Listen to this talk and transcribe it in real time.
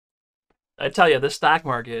I tell you, the stock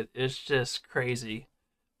market is just crazy.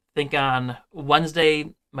 I think on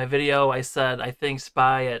Wednesday, my video, I said I think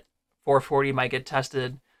SPY at 440 might get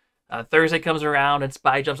tested. Thursday comes around and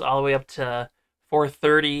SPY jumps all the way up to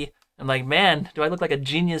 430. I'm like, man, do I look like a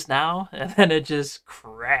genius now? And then it just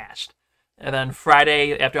crashed. And then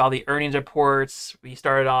Friday, after all the earnings reports, we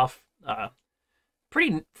started off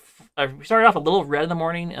pretty. We started off a little red in the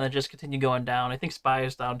morning, and then just continued going down. I think SPY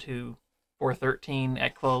is down to 413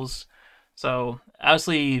 at close. So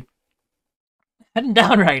obviously heading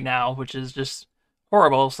down right now, which is just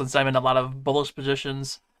horrible since I'm in a lot of bullish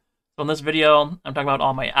positions. So in this video, I'm talking about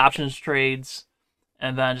all my options trades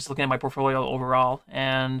and then just looking at my portfolio overall.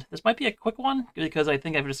 And this might be a quick one because I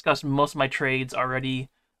think I've discussed most of my trades already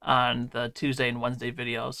on the Tuesday and Wednesday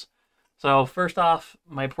videos. So first off,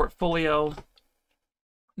 my portfolio.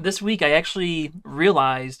 This week I actually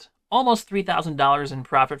realized almost $3,000 in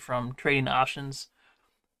profit from trading options.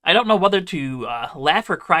 I don't know whether to laugh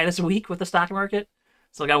or cry this week with the stock market.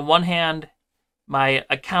 So like on one hand, my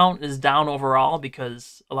account is down overall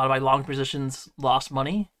because a lot of my long positions lost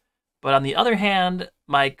money. But on the other hand,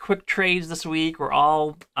 my quick trades this week were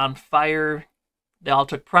all on fire. They all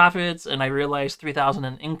took profits, and I realized 3,000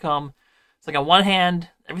 in income. It's like on one hand,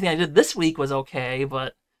 everything I did this week was okay,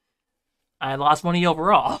 but I lost money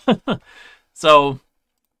overall. So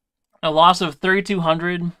a loss of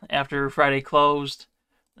 3,200 after Friday closed.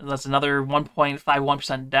 That's another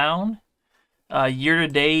 1.51% down. Year to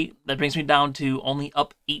date, that brings me down to only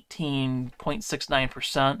up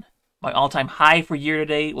 18.69%. My all-time high for year to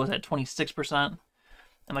date was at 26%.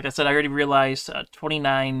 And like I said, I already realized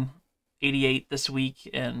 29.88 this week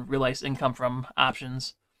in realized income from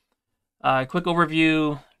options. Quick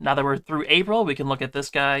overview. Now that we're through April, we can look at this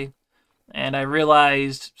guy. And I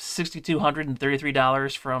realized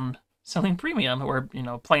 $6,233 from selling premium, or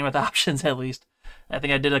playing with options at least. I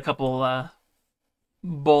think I did a couple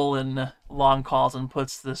bull and long calls and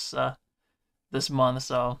puts this month,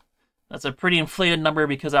 so that's a pretty inflated number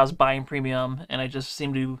because I was buying premium, and I just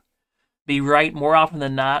seem to be right more often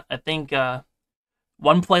than not. I think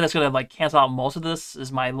one play that's gonna cancel out most of this is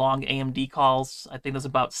my long AMD calls. I think there's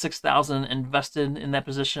about 6,000 invested in that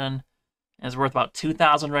position, and it's worth about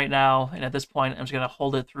 2,000 right now. And at this point, I'm just gonna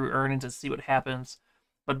hold it through earnings and see what happens.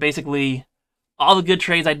 But basically, all the good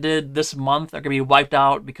trades I did this month are going to be wiped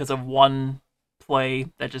out because of one play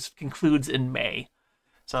that just concludes in May.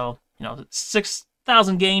 So,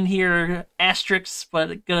 6,000 gain here, asterisks, but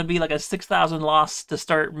it's going to be like a 6,000 loss to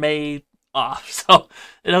start May off. So,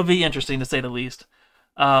 it'll be interesting to say the least.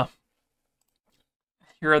 Here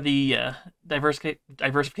are the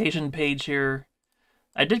diversification page here.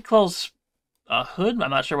 I did close Hood. I'm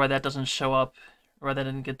not sure why that doesn't show up or why that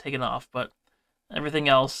didn't get taken off, but everything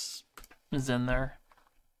else is in there.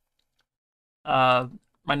 My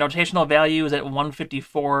notational value is at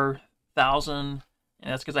 154,000, and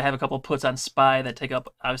that's because I have a couple puts on SPY that take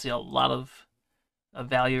up obviously a lot of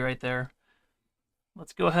value right there.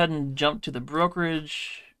 Let's go ahead and jump to the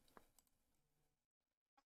brokerage.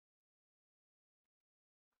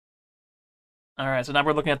 All right, so now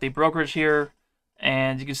we're looking at the brokerage here,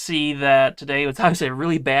 and you can see that today was obviously a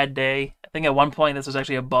really bad day. I think at one point this was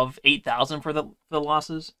actually above 8,000 for the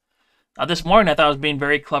losses. This morning I thought I was being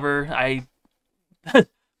very clever. I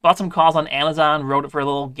bought some calls on Amazon, wrote it for a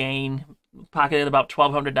little gain, pocketed about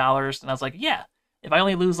 $1,200, and I was like, yeah, if I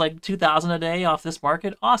only lose like 2,000 a day off this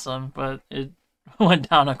market, awesome. But it went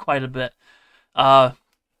down quite a bit.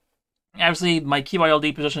 Obviously, my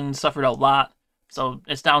QYLD position suffered a lot, so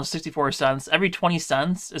it's down 64 cents. Every 20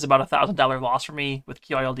 cents is about a $1,000 loss for me with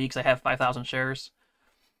QYLD because I have 5,000 shares.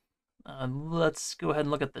 Let's go ahead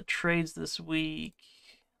and look at the trades this week.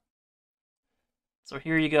 So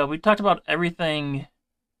here you go. We talked about everything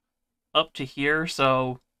up to here.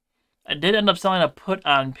 So I did end up selling a put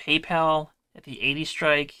on PayPal at the 80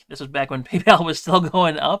 strike. This was back when PayPal was still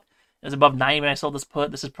going up. It was above 90 when I sold this put.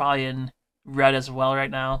 This is probably in red as well right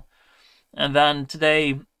now. And then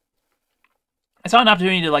today, I saw an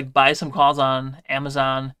opportunity to buy some calls on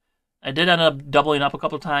Amazon. I did end up doubling up a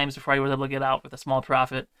couple of times before I was able to get out with a small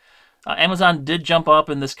profit. Amazon did jump up,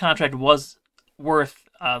 and this contract was worth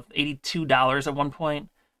 $82 at one point,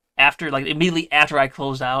 immediately after I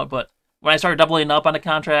closed out. But when I started doubling up on the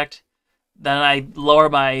contract, then I lower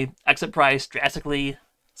my exit price drastically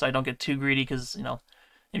so I don't get too greedy. Because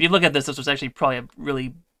if you look at this was actually probably a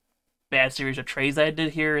really bad series of trades that I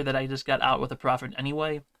did here that I just got out with a profit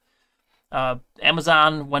anyway.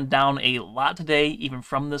 Amazon went down a lot today, even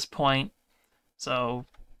from this point. So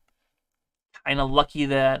kind of lucky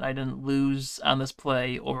that I didn't lose on this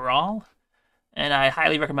play overall. And I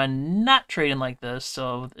highly recommend not trading like this.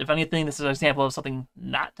 So if anything, this is an example of something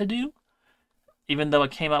not to do. even though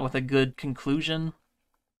it came out with a good conclusion,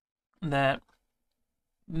 that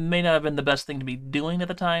may not have been the best thing to be doing at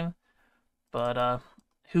the time. But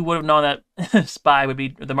who would have known that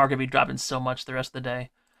the market would be dropping so much the rest of the day?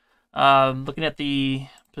 Looking at the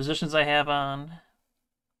positions I have on.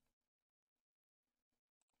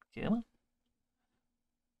 Okay.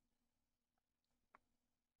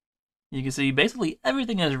 You can see basically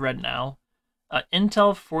everything is red now.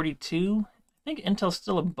 Intel 42. I think Intel's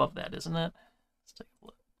still above that, isn't it? Let's take a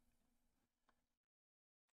look.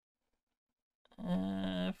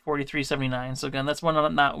 43.79. So again, that's one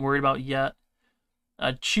I'm not worried about yet.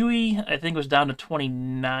 Chewy, I think, was down to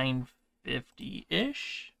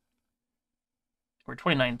 29.50-ish. Or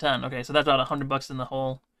 29.10. Okay, so that's about $100 in the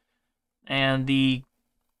hole. And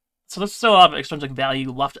so there's still a lot of extrinsic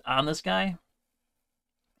value left on this guy.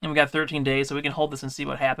 And we got 13 days, so we can hold this and see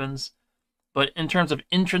what happens. But in terms of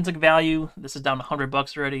intrinsic value, this is down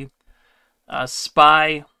 $100 already.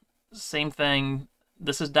 SPY, same thing.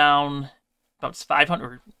 This is down about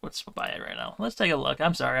 500. What's SPY at right now? Let's take a look.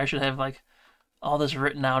 I'm sorry, I should have like all this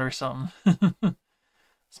written out or something.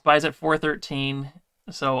 SPY's at 413.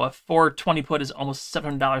 So a 420 put is almost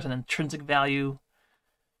 $700 in intrinsic value.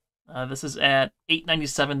 This is at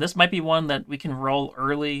 897. This might be one that we can roll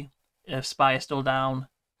early if SPY is still down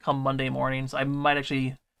come Monday morning. So I might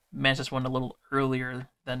actually manage this one a little earlier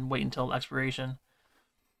than wait until expiration.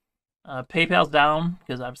 PayPal's down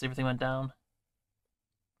because obviously everything went down.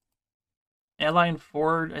 Airline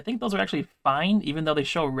Ford, I think those are actually fine, even though they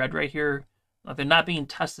show red right here. They're not being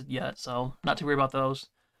tested yet, so not too worried about those.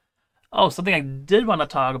 Oh, something I did want to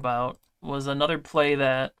talk about was another play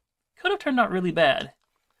that could have turned out really bad.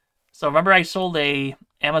 So remember I sold a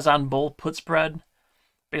Amazon Bull put spread?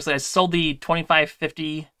 Basically, I sold the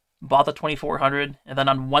 25.50, bought the 2400, and then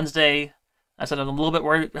on Wednesday, I said I'm a little bit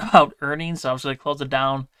worried about earnings, so I was going to close it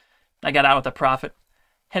down. I got out with a profit.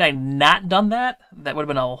 Had I not done that, that would have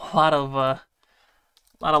been a lot of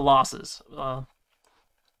losses. To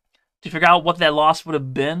figure out what that loss would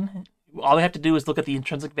have been, all I have to do is look at the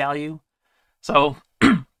intrinsic value. So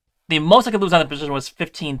the most I could lose on the position was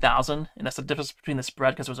 15,000, and that's the difference between the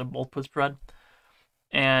spread because it was a both put spread.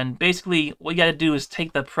 And basically, what you got to do is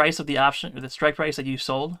take the price of the option, or the strike price that you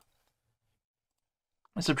sold,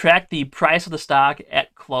 and subtract the price of the stock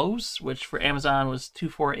at close, which for Amazon was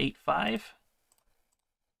 2485,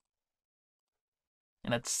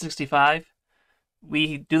 and that's 65.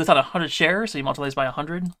 We do this on 100 shares, so you multiply this by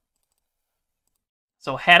 100.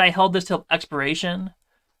 So had I held this till expiration,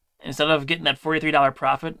 instead of getting that $43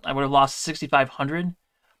 profit, I would have lost 6,500.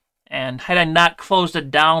 And had I not closed it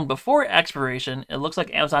down before expiration, it looks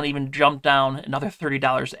like Amazon even jumped down another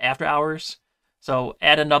 $30 after hours. So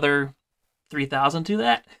add another 3,000 to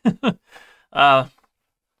that. That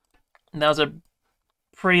was a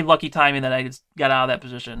pretty lucky timing that I just got out of that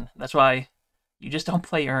position. That's why you just don't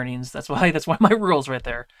play earnings. That's one of my rules right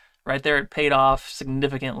there. Right there, it paid off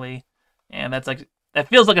significantly, and that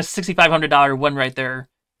feels like a $6,500 win right there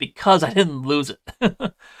because I didn't lose it.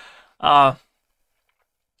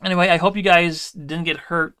 Anyway, I hope you guys didn't get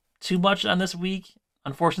hurt too much on this week.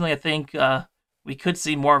 Unfortunately, I think we could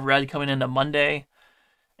see more red coming into Monday.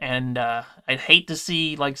 And I'd hate to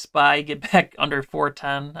see like SPY get back under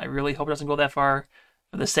 410. I really hope it doesn't go that far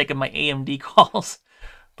for the sake of my AMD calls.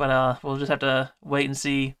 But we'll just have to wait and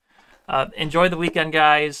see. Enjoy the weekend,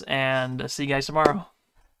 guys, and see you guys tomorrow.